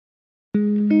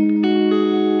Welcome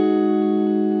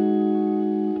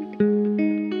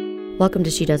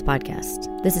to She Does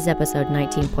Podcast. This is episode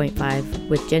 19.5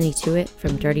 with Jenny Tuitt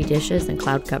from Dirty Dishes and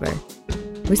Cloudcover.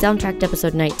 We soundtracked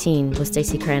episode 19 with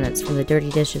Stacey Kranitz from the Dirty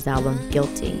Dishes album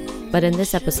Guilty, but in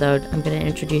this episode I'm going to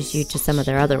introduce you to some of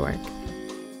their other work.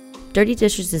 Dirty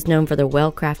Dishes is known for their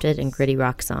well-crafted and gritty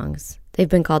rock songs. They've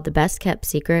been called the best-kept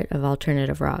secret of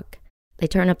alternative rock. They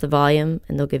turn up the volume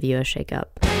and they'll give you a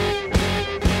shake-up.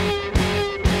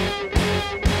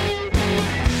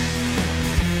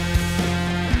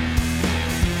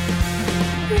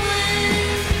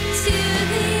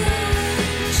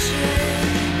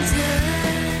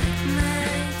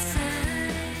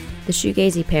 The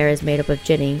shoegazy pair is made up of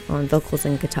Jenny on vocals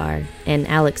and guitar, and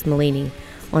Alex Malini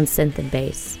on synth and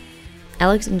bass.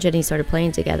 Alex and Jenny started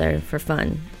playing together for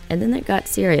fun, and then it got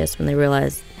serious when they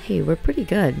realized, hey, we're pretty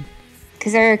good.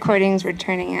 Because our recordings were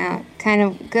turning out kind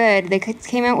of good. They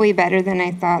came out way better than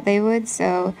I thought they would,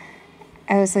 so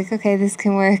I was like, okay, this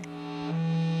can work.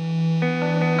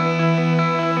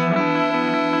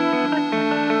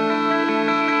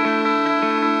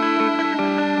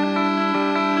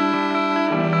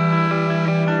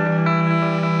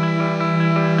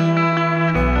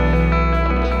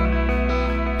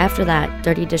 After that,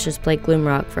 Dirty Dishes played gloom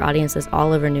rock for audiences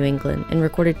all over New England and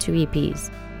recorded 2 EPs.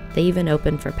 They even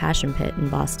opened for Passion Pit in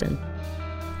Boston.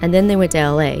 And then they went to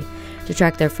LA to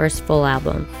track their first full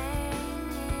album.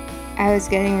 I was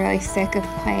getting really sick of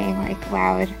playing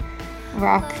loud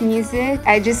rock music.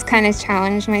 I just kind of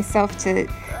challenged myself to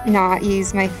not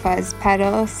use my fuzz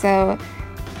pedal. So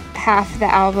half the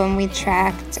album we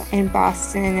tracked in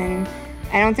Boston, and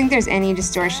I don't think there's any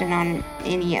distortion on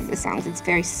any of the songs. It's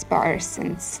very sparse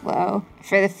and slow.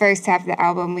 For the first half of the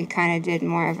album, we kind of did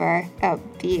more of our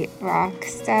upbeat rock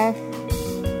stuff.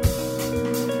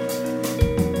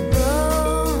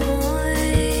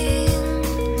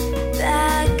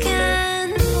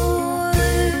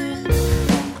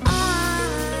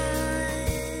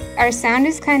 Our sound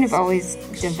is kind of always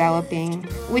developing,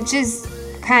 which is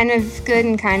kind of good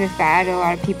and kind of bad. A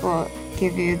lot of people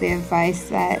give you the advice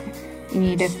that you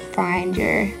need to find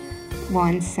your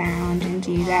one sound and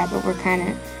do that, but we're kind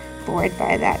of bored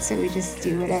by that, so we just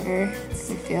do whatever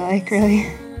we feel like, really.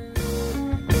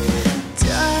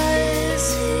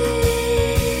 Does he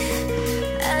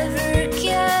ever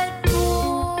get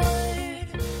bored?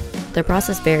 Their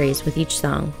process varies with each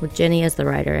song, with Jenny as the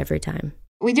writer every time.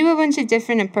 We do a bunch of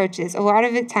different approaches. A lot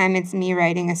of the time it's me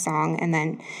writing a song and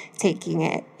then taking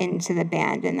it into the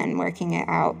band and then working it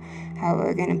out how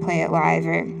we're going to play it live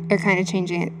or kind of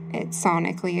changing it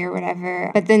sonically or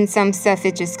whatever. But then some stuff,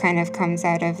 it just kind of comes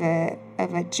out of a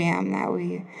jam that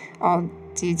we all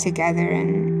do together,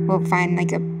 and we'll find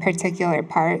a particular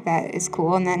part that is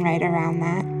cool and then write around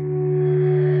that.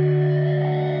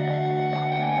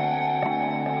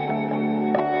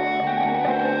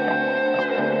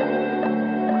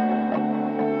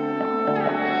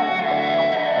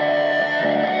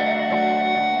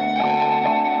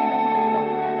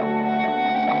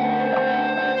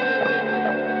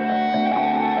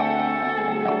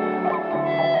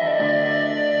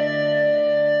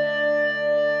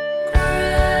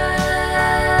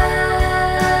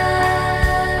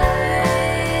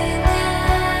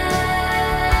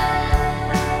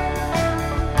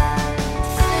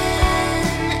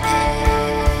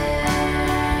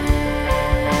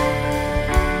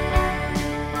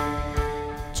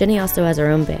 Jenny also has her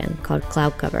own band called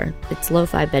Cloudcover. It's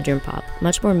lo-fi bedroom pop,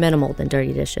 much more minimal than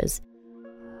Dirty Dishes.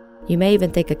 You may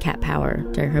even think of Cat Power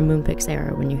during her Moonpix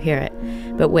era when you hear it.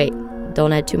 But wait,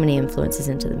 don't add too many influences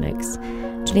into the mix.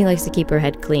 Jenny likes to keep her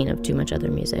head clean of too much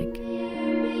other music.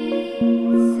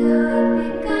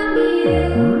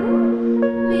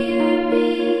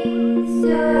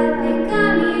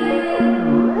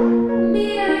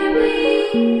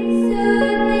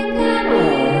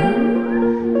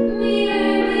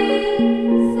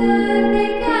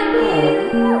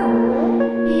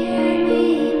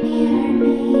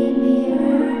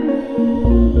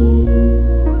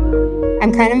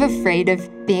 I'm kind of afraid of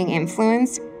being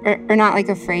influenced, or not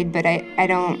afraid, but I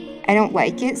don't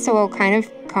like it, so I'll kind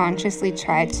of consciously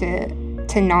try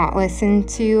to not listen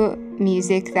to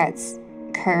music that's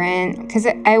current, because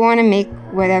I want to make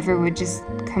whatever would just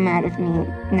come out of me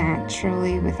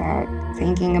naturally without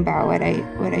thinking about what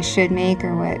I should make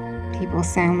or what people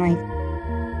sound like.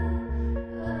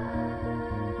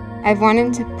 I've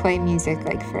wanted to play music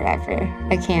forever.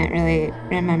 I can't really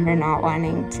remember not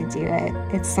wanting to do it.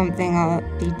 It's something I'll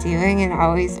be doing and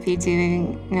always be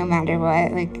doing no matter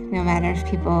what, no matter if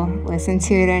people listen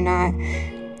to it or not.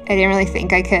 I didn't really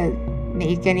think I could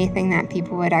make anything that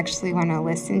people would actually want to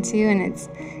listen to. And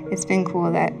it's been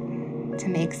cool to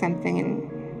make something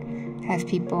and have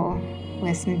people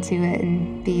listen to it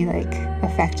and be like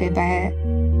affected by it.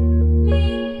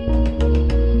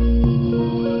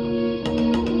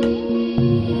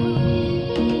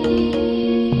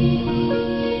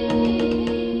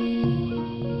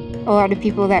 A lot of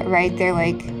people that write, they're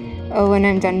like, oh, when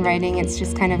I'm done writing, it's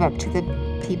just kind of up to the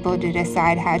people to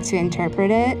decide how to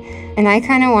interpret it. And I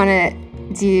kind of want to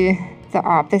do the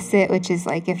opposite, which is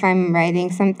like if I'm writing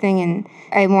something and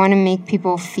I want to make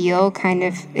people feel kind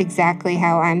of exactly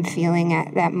how I'm feeling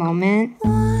at that moment.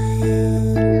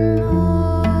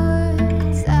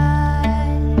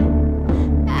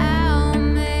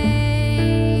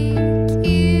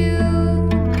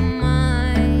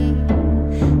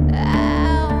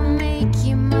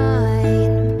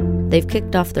 They've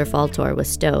kicked off their fall tour with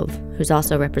Stove, who's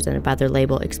also represented by their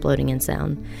label Exploding in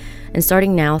Sound. And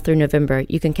starting now through November,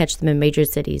 you can catch them in major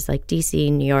cities like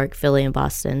DC, New York, Philly, and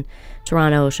Boston,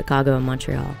 Toronto, Chicago, and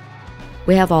Montreal.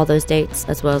 We have all those dates,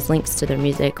 as well as links to their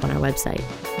music on our website.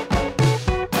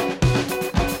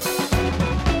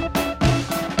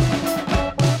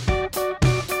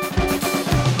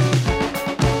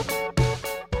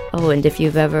 Oh, and if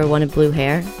you've ever wanted blue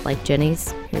hair, like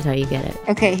Jenny's, here's how you get it.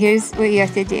 Okay, here's what you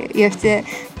have to do. You have to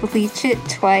bleach it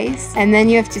twice, and then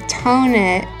you have to tone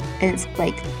it. It's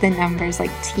like the numbers, like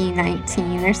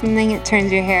T19 or something. It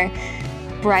turns your hair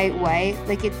bright white.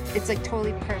 Like it's like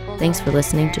totally purple. Thanks for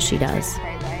listening to She Does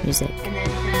Music. And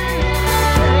then